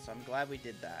us out, so I'm glad we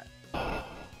did that.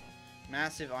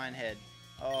 Massive Iron Head.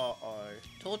 Uh-oh.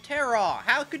 Torterra,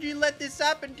 how could you let this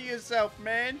happen to yourself,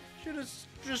 man? Should have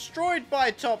destroyed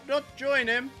Bitop, not join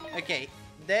him. Okay.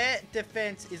 Their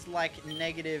defense is like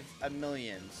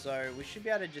 -1,000,000, so we should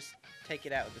be able to just take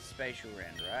it out with the Spatial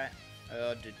Rend, right?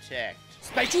 Oh, detect.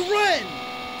 Spatial Rend!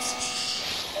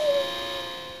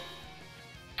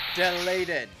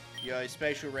 Deleted. Yo,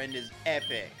 Spatial Rend is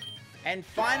epic. And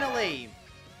finally,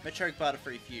 Machoke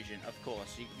Butterfree Fusion, of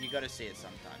course. You gotta see it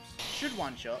sometimes. Should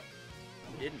one-shot.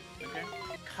 Didn't. Okay.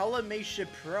 Color me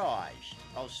surprised.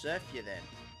 I'll surf you then.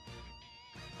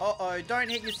 Uh-oh, don't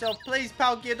hit yourself. Please,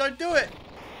 Palkia, don't do it!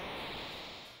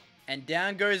 And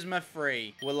down goes my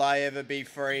free. Will I ever be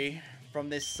free from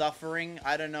this suffering?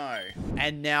 I don't know.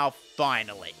 And now,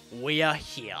 finally, we are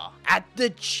here at the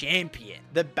champion.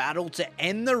 The battle to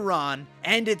end the run.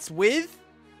 And it's with...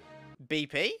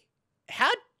 BP?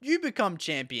 How'd you become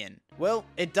champion? Well,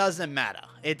 it doesn't matter.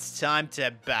 It's time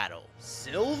to battle.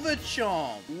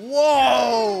 Silverchomp.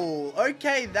 Whoa!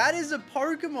 Okay, that is a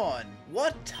Pokemon.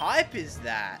 What type is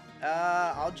that?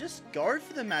 I'll just go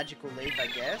for the Magical Leaf, I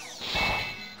guess.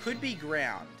 Could be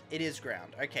ground. It is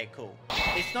ground. Okay, cool.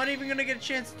 It's not even gonna get a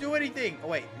chance to do anything. Oh,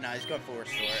 wait. No, he's got full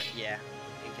restore it. Yeah.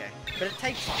 Okay. But it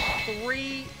takes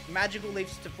 3 Magical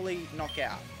Leafs to fully knock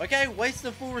out. Okay, waste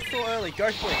the full restore early.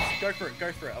 Go for it. Go for it.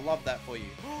 Go for it. I love that for you.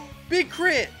 Big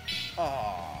crit!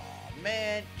 Oh,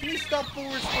 man. Can you stop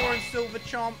full restore and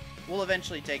Silverchomp? We'll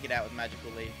eventually take it out with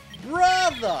Magical Leaf.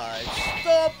 Brother!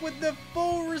 Stop with the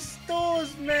full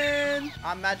restores, man!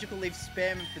 I'm Magical Leaf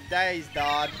spamming for days,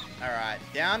 dog. Alright,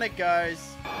 down it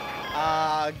goes.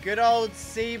 Good old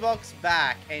Seabox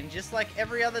back. And just like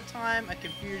every other time, a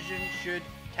Confusion should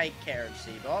take care of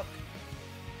Seabok.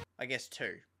 I guess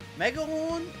 2. Mega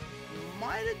Horn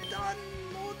might have done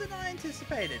more than I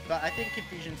anticipated, but I think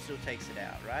Confusion still takes it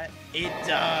out, right? It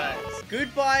does.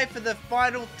 Goodbye for the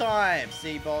final time,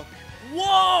 Seabok.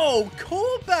 Whoa,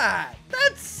 Corbat!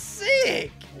 That's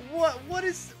sick!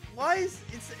 Why is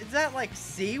that like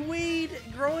seaweed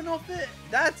growing off it?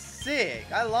 That's sick.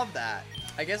 I love that.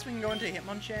 I guess we can go into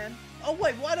Hitmonchan. Oh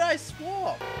wait, why did I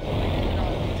swap? I didn't know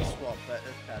I need to swap, but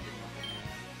that's bad.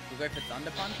 We'll go for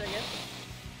Thunder Punch, I guess.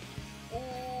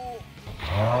 Oh.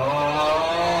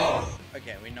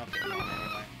 Okay, we knocked it out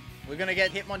anyway. We're gonna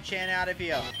get Hitmonchan out of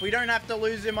here. If we don't have to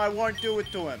lose him, I won't do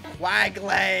it to him.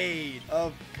 Quaglade!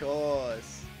 Of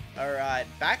course. Alright,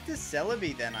 back to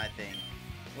Celebi then, I think.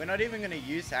 We're not even gonna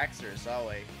use Haxorus, are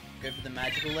we? Go for the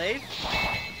Magical Leaf.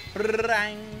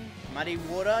 Muddy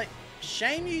Water.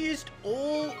 Shame you used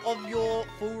all of your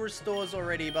full restores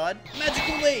already, bud.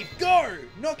 Magical Leaf, go!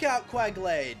 Knock out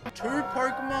Quaglade. 2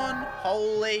 Pokemon,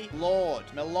 holy lord.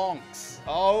 Melonks.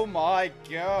 Oh my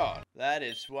god. That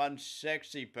is one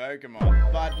sexy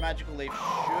Pokemon. But Magical Leaf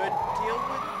should deal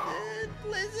with it.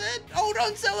 Blizzard. Hold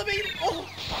on, Celebi. Oh.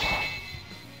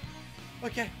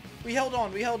 Okay. We held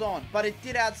on, but it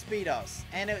did outspeed us.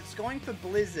 And it's going for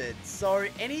Blizzard. So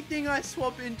anything I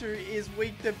swap into is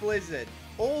weak to Blizzard.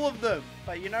 All of them.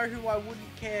 But you know who I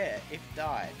wouldn't care if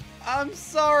died? I'm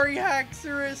sorry,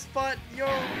 Haxorus, but you're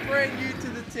brand new to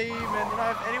the team, and you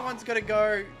know, if anyone's got to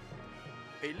go,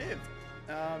 he lived.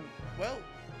 Well,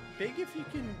 Big if you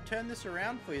can turn this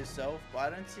around for yourself, but I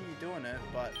don't see you doing it,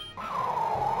 but...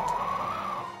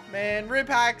 Man, rip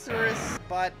Haxorus,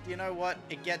 but you know what?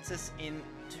 It gets us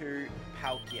into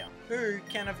Palkia, who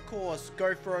can, of course,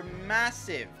 go for a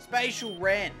massive Spatial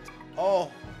Rend.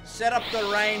 Oh, set up the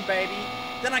rain, baby.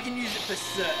 Then I can use it for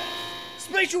surf.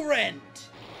 Spatial Rend!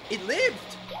 It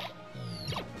lived!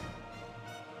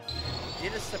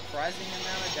 Did a surprising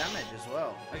amount of damage as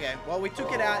well. Okay, well, we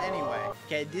took it out anyway.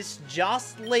 Okay, this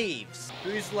just leaves.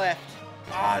 Who's left?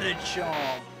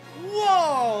 Artichoke.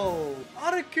 Whoa!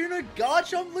 Articuno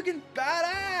Garchomp looking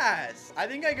badass. I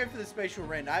think I go for the Spatial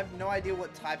Rend. I have no idea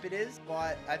what type it is,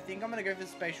 but I think I'm going to go for the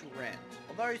Spatial Rend.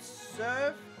 Although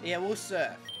Surf, yeah, we'll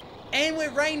Surf. And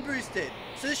we're Rain boosted,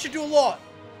 so this should do a lot.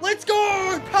 Let's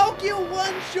go! Palkia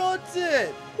one-shots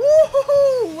it!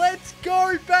 Woohoo! Let's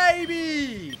go,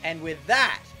 baby! And with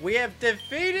that, we have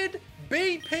defeated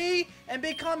BP and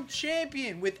become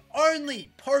champion with only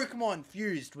Pokemon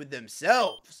fused with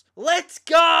themselves. Let's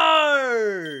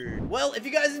go! Well, if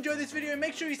you guys enjoyed this video,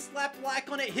 make sure you slap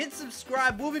like on it, hit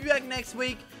subscribe. We'll be back next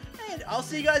week, and I'll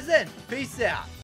see you guys then. Peace out.